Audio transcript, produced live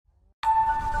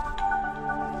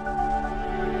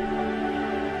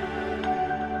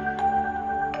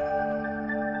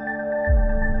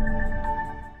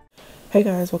Hey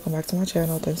guys, welcome back to my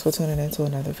channel. Thanks for tuning in to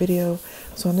another video.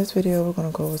 So in this video, we're going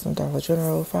to go over some Dollar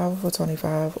General 5 for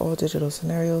 25 all digital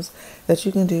scenarios that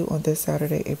you can do on this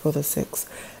Saturday, April the 6th.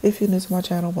 If you're new to my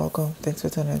channel, welcome. Thanks for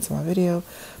tuning into my video.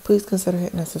 Please consider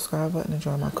hitting that subscribe button and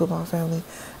join my coupon family.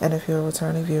 And if you're a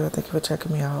returning viewer, thank you for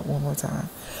checking me out one more time.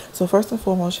 So first and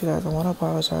foremost, you guys, I want to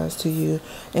apologize to you.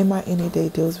 In my Any Day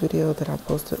Deals video that I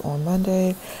posted on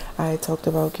Monday, I talked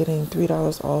about getting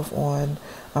 $3 off on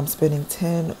spending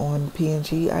 $10 on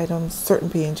P&G items, certain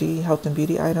P&G health and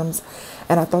beauty items,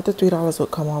 and I thought the $3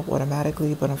 would come off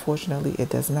automatically, but unfortunately it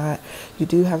does not. You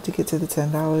do have to get to the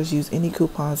 $10, use any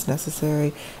coupons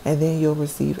necessary, and then you'll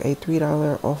receive a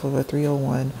 $3 off of a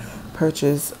 301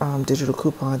 purchase digital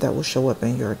coupon that will show up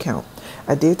in your account.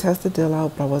 I did test the deal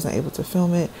out, but I wasn't able to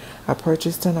film it. I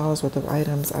purchased $10 worth of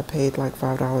items. I paid like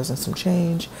 $5 and some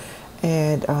change,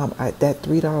 and that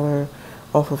 $3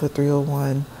 off of a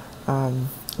 301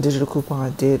 digital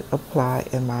coupon did apply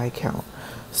in my account.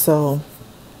 So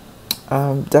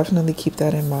definitely keep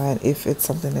that in mind if it's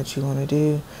something that you want to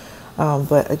do.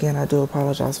 But again, I do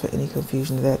apologize for any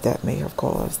confusion that may have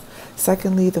caused.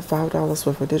 Secondly, the $5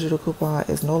 Swiffer digital coupon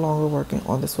is no longer working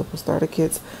on the Swiffer starter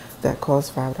kits that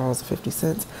cost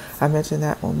 $5.50. I mentioned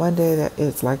that on Monday, that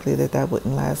it's likely that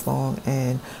wouldn't last long,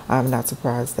 and I'm not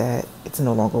surprised that it's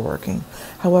no longer working.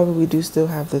 However, we do still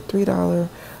have the $3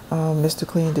 Mr.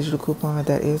 Clean digital coupon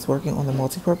that is working on the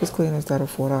multi-purpose cleaners that are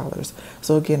 $4.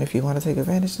 So again, if you want to take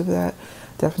advantage of that,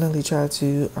 definitely try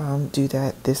to do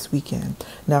that this weekend.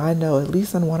 Now, I know at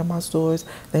least in one of my stores,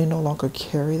 they no longer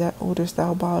carry that older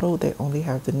style bottle. They only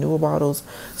have the newer bottles.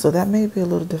 So that may be a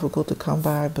little difficult to come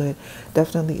by, but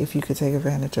definitely if you could take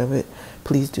advantage of it,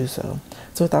 please do so.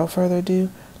 So without further ado,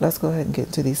 let's go ahead and get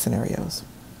into these scenarios.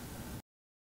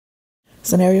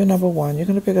 Scenario number 1, you're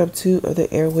going to pick up 2 of the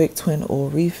Airwick Twin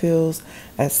Oil refills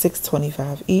at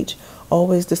 $6.25 each.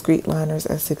 Always discreet liners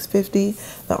at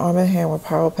 $6.50. The Arm & Hammer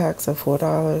Power Packs at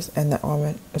 $4, and the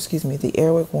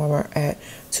Airwick Warmer at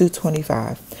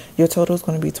 $2.25. Your total is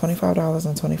going to be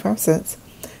 $25.25.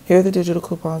 Here are the digital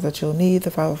coupons that you'll need: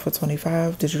 the 5 for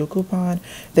 25 digital coupon,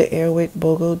 the Airwick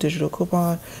BOGO digital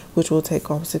coupon, which will take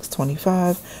off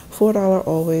 $6.25, $4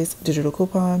 Always digital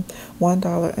coupon,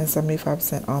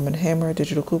 $1.75 Arm & Hammer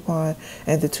digital coupon,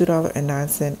 and the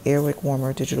 $2.09 Airwick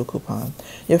Warmer digital coupon.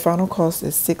 Your final cost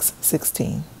is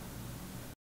 $6.16.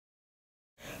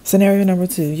 Scenario number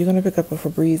 2, you're going to pick up a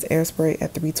Febreze air spray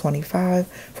at $3.25,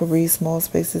 Febreze small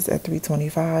spaces at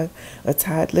 $3.25, a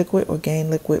Tide liquid or Gain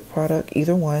liquid product,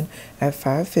 either one, at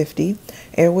 $5.50,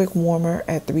 Airwick Warmer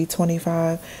at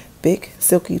 $3.25, Bic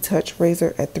Silky Touch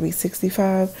Razor at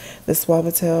 $3.65, the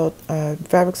Suavitel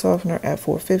fabric softener at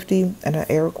 $4.50, and an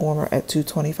Airwick Warmer at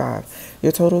 $2.25.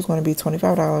 Your total is going to be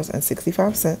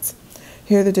 $25.65.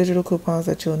 Here are the digital coupons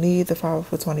that you'll need: the 5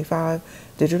 for 25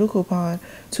 digital coupon,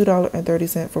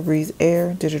 $2.30 Febreze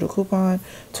Air digital coupon,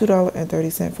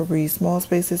 $2.30 Febreze Small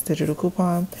Spaces digital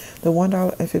coupon, the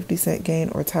 $1.50 Gain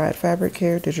or Tide Fabric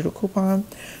Care digital coupon,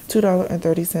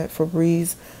 $2.30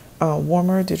 Febreze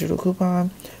Warmer digital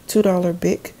coupon, $2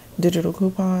 Bic digital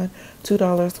coupon, $2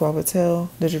 Suavitel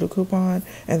digital coupon,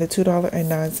 and the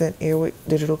 $2.09 Airwick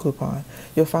digital coupon.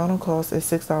 Your final cost is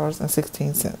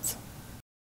 $6.16.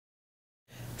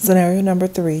 Scenario number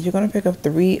 3, you're going to pick up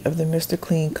 3 of the Mr.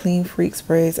 Clean Clean Freak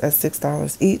sprays at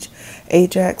 $6 each,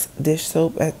 Ajax dish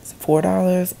soap at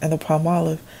 $4, and the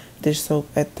Palmolive dish soap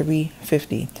at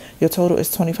 $3.50. Your total is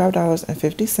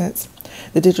 $25.50.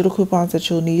 The digital coupons that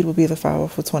you'll need will be the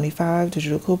 5 for 25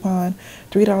 digital coupon,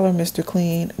 $3 Mr.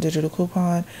 Clean digital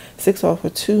coupon, 6 off for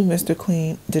 2 Mr.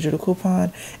 Clean digital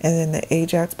coupon, and then the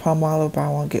Ajax Palmolive buy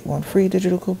one get one free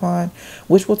digital coupon,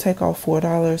 which will take off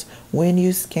 $4 when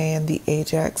you scan the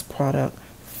Ajax product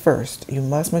first. You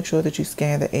must make sure that you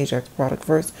scan the Ajax product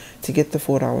first to get the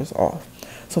 $4 off.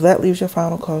 So that leaves your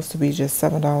final cost to be just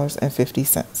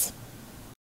 $7.50.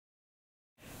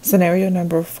 Scenario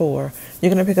number 4,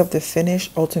 you're going to pick up the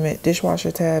Finish Ultimate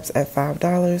Dishwasher Tabs at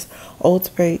 $5,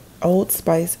 Old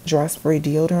Spice Dry Spray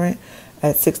Deodorant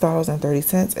at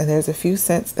 $6.30, and there's a few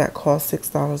scents that cost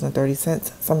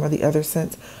 $6.30. Some of the other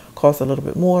scents cost a little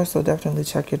bit more, so definitely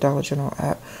check your Dollar General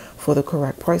app for the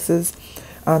correct prices.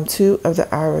 2 of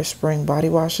the Irish Spring body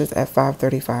washes at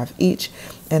 $5.35 each,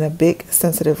 and a Bic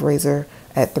Sensitive Razor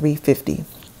at $3.50.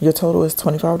 Your total is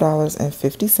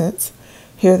 $25.50.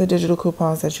 Here are the digital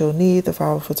coupons that you'll need: the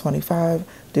 5 for 25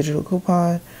 digital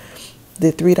coupon,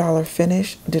 the $3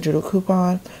 Finish digital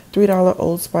coupon, $3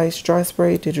 Old Spice Dry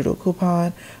Spray digital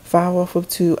coupon, 5 off of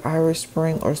 2 Irish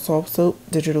Spring or Soft Soap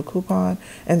digital coupon,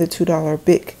 and the $2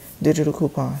 Bic digital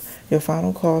coupon. Your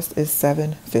final cost is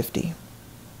 $7.50.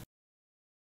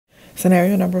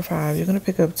 Scenario number 5, you're going to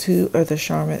pick up 2 of the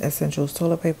Charmin Essentials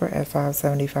toilet paper at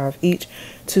 $5.75 each,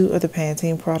 2 of the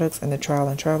Pantene products in the trial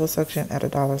and travel section at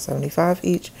 $1.75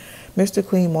 each, Mr.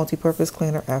 Clean multi-purpose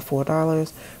cleaner at $4,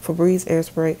 Febreze air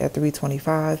spray at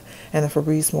 $3.25, and the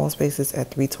Febreze small spaces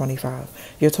at $3.25.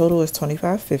 Your total is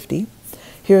 $25.50.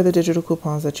 Here are the digital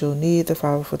coupons that you'll need. The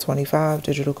 5 for $25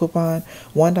 digital coupon,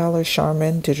 $1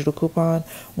 Charmin digital coupon,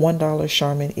 $1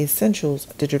 Charmin Essentials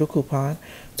digital coupon,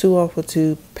 2 off with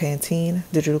 2 Pantene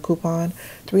digital coupon,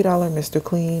 $3 Mr.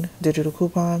 Clean digital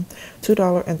coupon,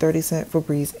 $2.30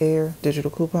 Febreze Air digital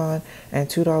coupon, and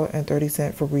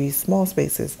 $2.30 Febreze Small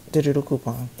Spaces digital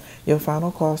coupon. Your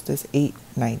final cost is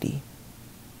 $8.90.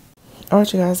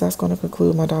 Alright, you guys, that's going to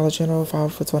conclude my Dollar General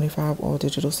 5 for $25 all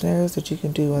digital scenarios that you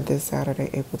can do on this Saturday,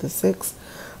 April the 6th.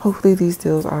 Hopefully these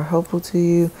deals are helpful to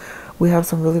you. We have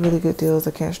some really, really good deals.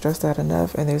 I can't stress that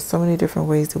enough. And there's so many different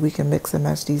ways that we can mix and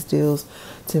match these deals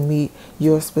to meet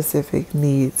your specific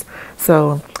needs.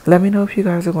 So let me know if you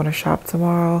guys are going to shop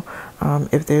tomorrow.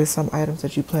 If there's some items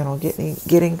that you plan on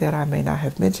getting that I may not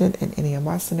have mentioned in any of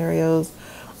my scenarios.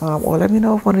 Or let me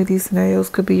know if one of these scenarios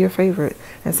could be your favorite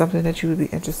and something that you would be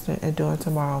interested in doing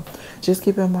tomorrow. Just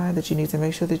keep in mind that you need to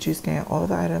make sure that you scan all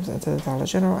the items into the Dollar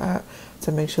General app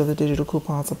to make sure the digital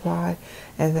coupons apply,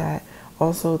 and that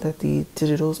also that the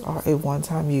digitals are a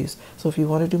one-time use. So if you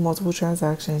want to do multiple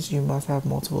transactions, you must have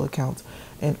multiple accounts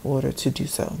in order to do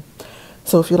so.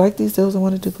 So if you like these deals and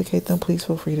want to duplicate them, please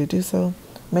feel free to do so.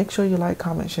 Make sure you like,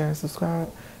 comment, share, and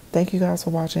subscribe. Thank you guys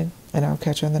for watching, and I'll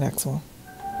catch you in the next one.